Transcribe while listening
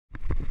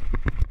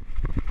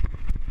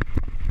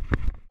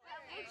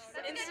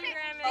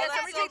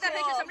Somebody take that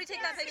picture. Somebody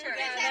take that picture.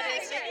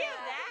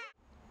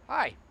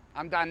 Hi,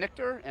 I'm Don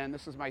Nichter, and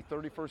this is my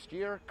 31st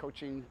year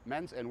coaching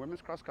men's and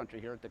women's cross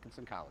country here at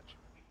Dickinson College.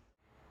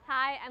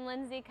 Hi, I'm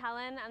Lindsay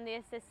Cullen. I'm the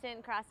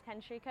assistant cross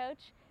country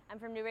coach. I'm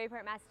from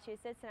Newburyport,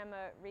 Massachusetts, and I'm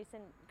a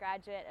recent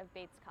graduate of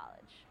Bates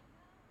College.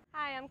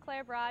 Hi, I'm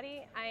Claire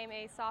Brody. I am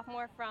a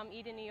sophomore from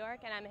Eden, New York,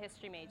 and I'm a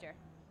history major.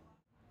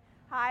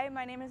 Hi,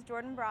 my name is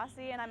Jordan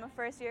Brossi, and I'm a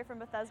first year from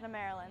Bethesda,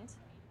 Maryland.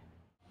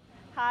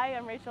 Hi,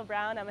 I'm Rachel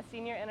Brown. I'm a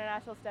senior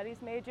international studies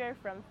major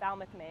from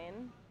Falmouth,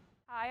 Maine.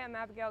 Hi, I'm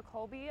Abigail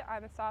Colby.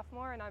 I'm a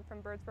sophomore and I'm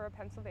from Birdsboro,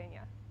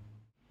 Pennsylvania.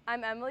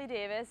 I'm Emily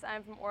Davis.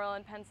 I'm from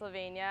Orland,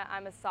 Pennsylvania.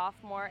 I'm a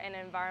sophomore and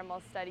an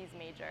environmental studies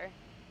major.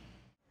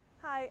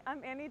 Hi,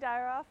 I'm Annie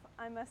Dyroff.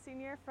 I'm a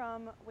senior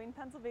from Wayne,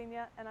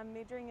 Pennsylvania, and I'm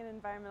majoring in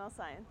environmental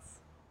science.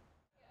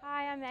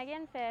 Hi, I'm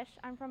Megan Fish.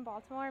 I'm from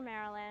Baltimore,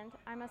 Maryland.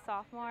 I'm a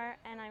sophomore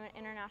and I'm an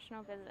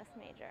international business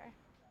major.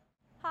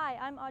 Hi,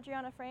 I'm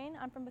Adriana Frayne.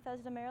 I'm from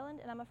Bethesda, Maryland,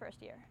 and I'm a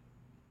first year.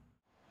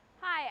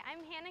 Hi,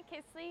 I'm Hannah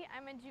Kisley.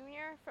 I'm a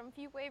junior from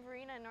Fuquay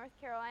Varina, North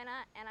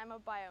Carolina, and I'm a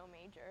bio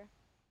major.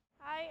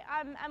 Hi,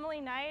 I'm Emily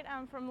Knight.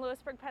 I'm from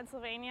Lewisburg,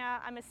 Pennsylvania.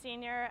 I'm a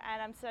senior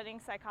and I'm studying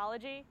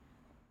psychology.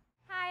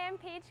 Hi, I'm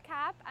Paige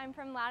Kapp. I'm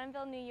from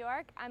Loudonville, New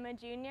York. I'm a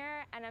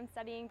junior and I'm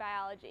studying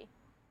biology.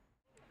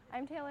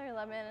 I'm Taylor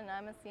Lemon and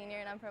I'm a senior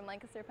and I'm from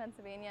Lancaster,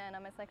 Pennsylvania, and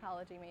I'm a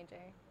psychology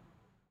major.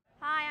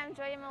 Hi, I'm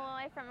Joy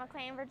Malloy from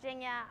McLean,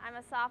 Virginia. I'm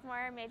a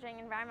sophomore majoring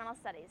in environmental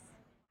studies.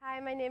 Hi,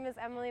 my name is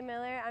Emily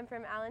Miller. I'm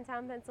from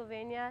Allentown,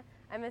 Pennsylvania.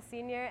 I'm a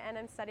senior and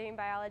I'm studying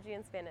biology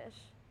and Spanish.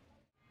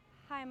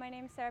 Hi, my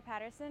name is Sarah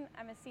Patterson.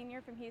 I'm a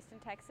senior from Houston,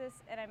 Texas,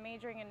 and I'm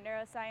majoring in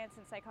neuroscience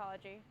and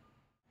psychology.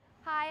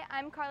 Hi,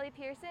 I'm Carly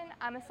Pearson.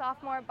 I'm a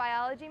sophomore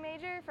biology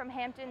major from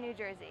Hampton, New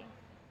Jersey.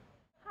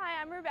 Hi,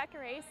 I'm Rebecca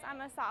Race.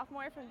 I'm a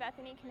sophomore from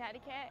Bethany,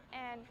 Connecticut,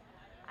 and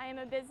I am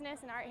a business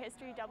and art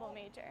history double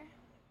major.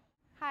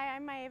 Hi,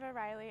 I'm Maeva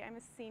Riley. I'm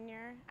a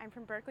senior. I'm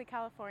from Berkeley,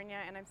 California,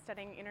 and I'm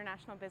studying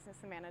international business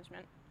and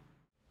management.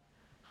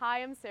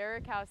 Hi, I'm Sarah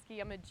Rakowski.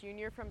 I'm a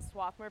junior from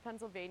Swarthmore,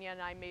 Pennsylvania, and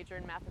I major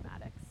in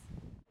mathematics.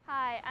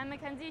 Hi, I'm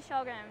Mackenzie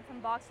Shulgin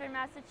from Boxford,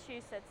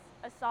 Massachusetts,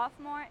 a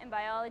sophomore and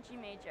biology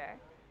major.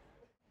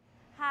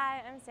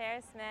 Hi, I'm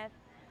Sarah Smith.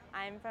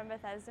 I'm from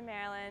Bethesda,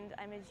 Maryland.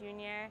 I'm a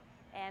junior,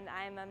 and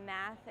I'm a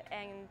math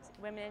and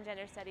women and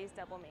gender studies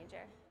double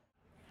major.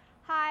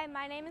 Hi,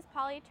 my name is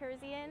Polly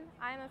Terzian.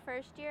 I'm a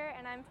first year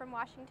and I'm from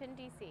Washington,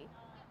 D.C.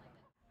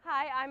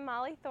 Hi, I'm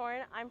Molly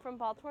Thorne. I'm from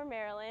Baltimore,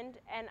 Maryland,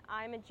 and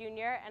I'm a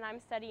junior and I'm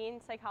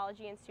studying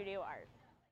psychology and studio art.